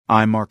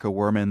I'm Marco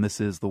Werman.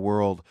 This is The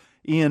World.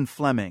 Ian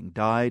Fleming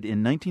died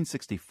in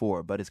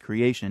 1964, but his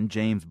creation,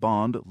 James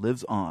Bond,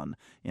 lives on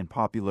in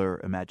popular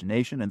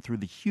imagination and through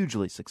the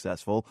hugely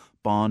successful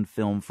Bond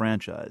film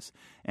franchise.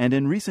 And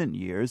in recent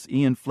years,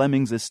 Ian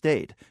Fleming's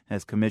estate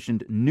has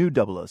commissioned new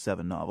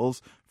 007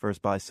 novels,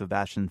 first by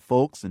Sebastian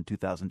Faulks in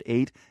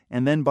 2008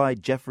 and then by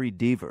Jeffrey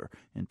Deaver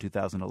in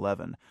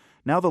 2011.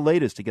 Now the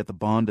latest to get the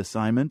Bond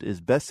assignment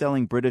is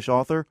best-selling British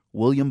author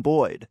William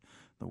Boyd.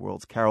 The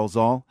World's Carol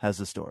Zoll has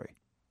the story.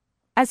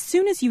 As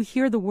soon as you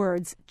hear the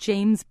words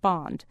James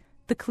Bond,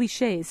 the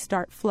cliches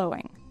start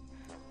flowing.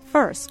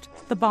 First,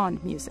 the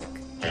Bond music.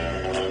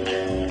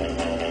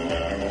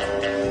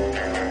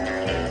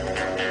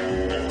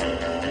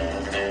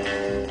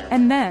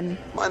 And then...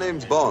 My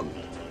name's Bond.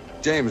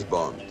 James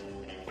Bond.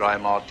 Dry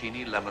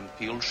martini, lemon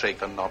peel,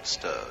 shaken, not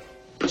stirred.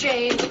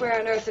 James,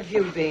 where on earth have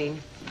you been?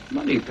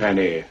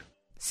 Moneypenny.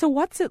 So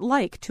what's it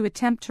like to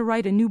attempt to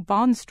write a new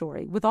Bond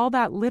story with all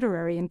that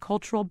literary and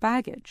cultural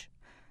baggage?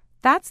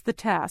 That's the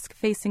task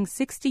facing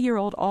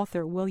 60-year-old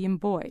author William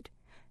Boyd,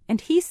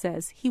 and he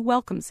says he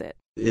welcomes it.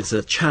 It's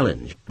a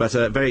challenge, but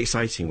a very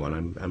exciting one.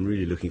 I'm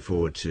really looking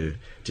forward to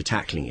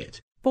tackling it.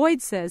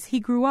 Boyd says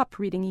he grew up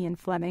reading Ian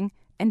Fleming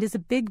and is a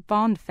big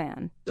Bond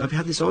fan. I've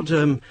had this odd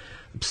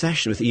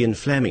obsession with Ian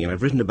Fleming, and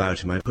I've written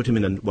about him. I put him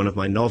in one of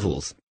my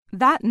novels.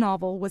 That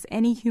novel was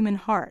Any Human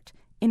Heart,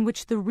 in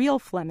which the real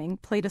Fleming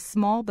played a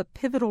small but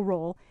pivotal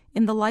role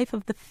in the life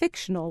of the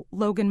fictional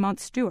Logan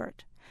Mountstuart.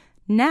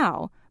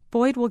 Now,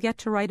 Boyd will get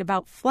to write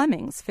about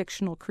Fleming's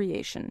fictional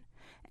creation,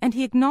 and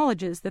he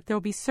acknowledges that there will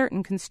be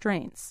certain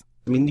constraints.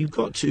 I mean, you've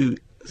got to,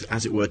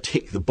 as it were,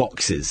 tick the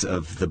boxes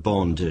of the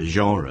Bond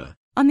genre.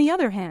 On the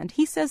other hand,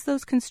 he says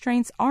those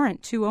constraints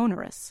aren't too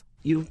onerous.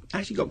 You've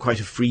actually got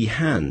quite a free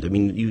hand. I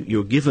mean,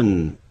 you're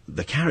given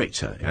the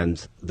character,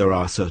 and there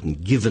are certain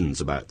givens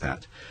about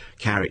that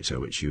character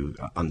which you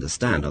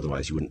understand,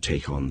 otherwise you wouldn't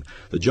take on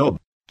the job.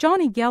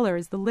 Johnny Geller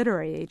is the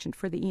literary agent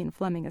for the Ian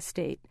Fleming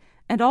estate,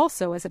 and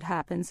also, as it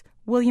happens,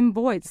 William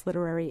Boyd's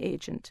literary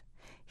agent.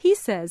 He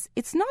says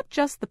it's not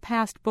just the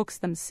past books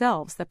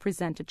themselves that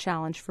present a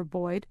challenge for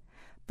Boyd,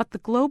 but the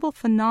global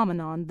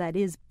phenomenon that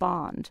is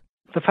Bond.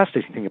 The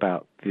fascinating thing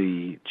about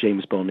the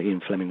James Bond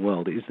Ian Fleming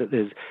world is that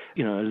there's,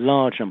 a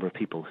large number of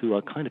people who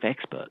are kind of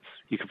experts.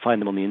 You can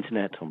find them on the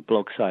internet, on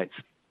blog sites.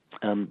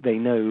 They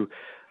know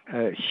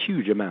a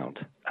huge amount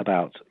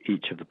about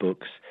each of the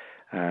books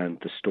and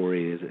the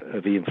story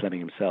of Ian Fleming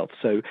himself.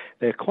 So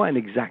they're quite an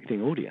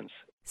exacting audience.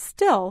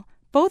 Still,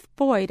 both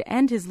Boyd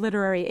and his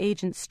literary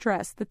agent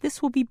stress that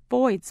this will be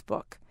Boyd's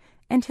book,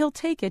 and he'll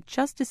take it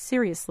just as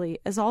seriously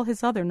as all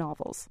his other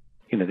novels.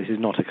 This is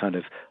not a kind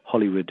of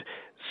Hollywood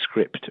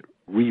script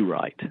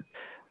rewrite.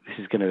 This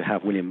is going to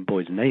have William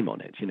Boyd's name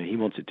on it. He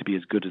wants it to be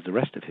as good as the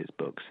rest of his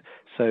books.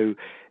 So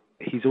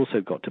he's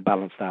also got to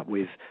balance that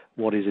with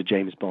what is a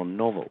James Bond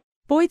novel.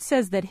 Boyd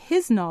says that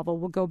his novel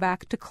will go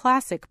back to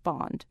classic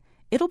Bond.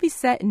 It'll be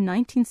set in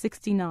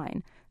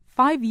 1969,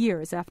 5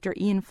 years after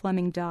Ian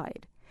Fleming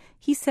died.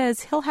 He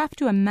says he'll have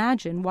to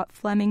imagine what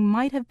Fleming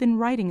might have been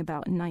writing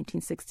about in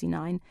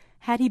 1969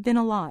 had he been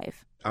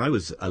alive. I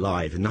was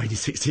alive in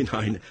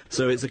 1969,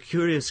 so it's a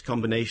curious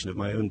combination of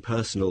my own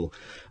personal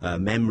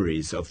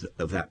memories of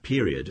that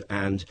period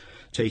and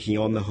taking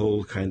on the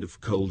whole kind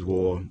of Cold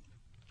War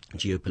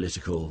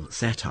geopolitical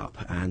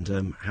setup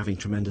and having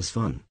tremendous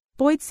fun.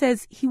 Boyd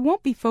says he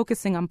won't be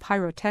focusing on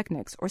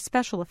pyrotechnics or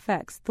special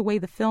effects the way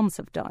the films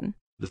have done.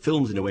 The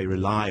films, in a way,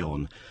 rely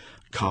on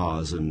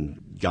cars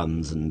and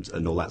guns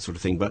and all that sort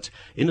of thing, but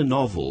in a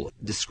novel,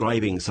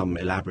 describing some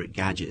elaborate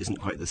gadget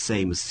isn't quite the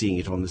same as seeing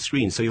it on the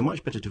screen, so you're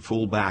much better to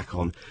fall back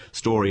on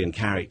story and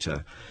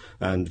character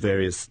and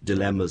various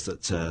dilemmas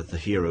that the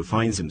hero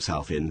finds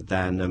himself in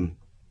than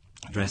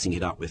dressing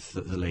it up with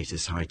the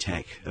latest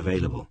high-tech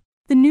available.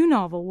 The new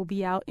novel will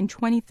be out in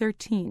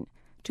 2013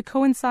 to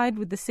coincide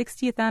with the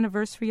 60th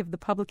anniversary of the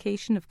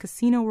publication of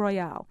Casino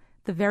Royale,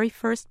 the very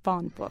first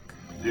Bond book.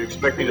 Do you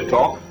expect me to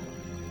talk?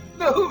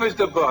 No,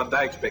 Mr. Bond,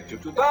 I expect you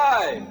to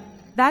die.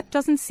 That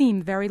doesn't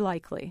seem very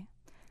likely.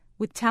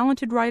 With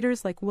talented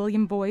writers like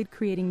William Boyd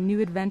creating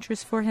new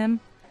adventures for him,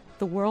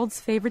 the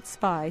world's favorite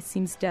spy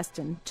seems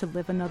destined to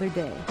live another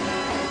day.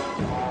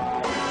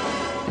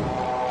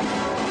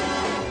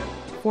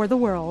 For The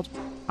World,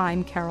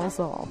 I'm Carol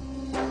Zoll.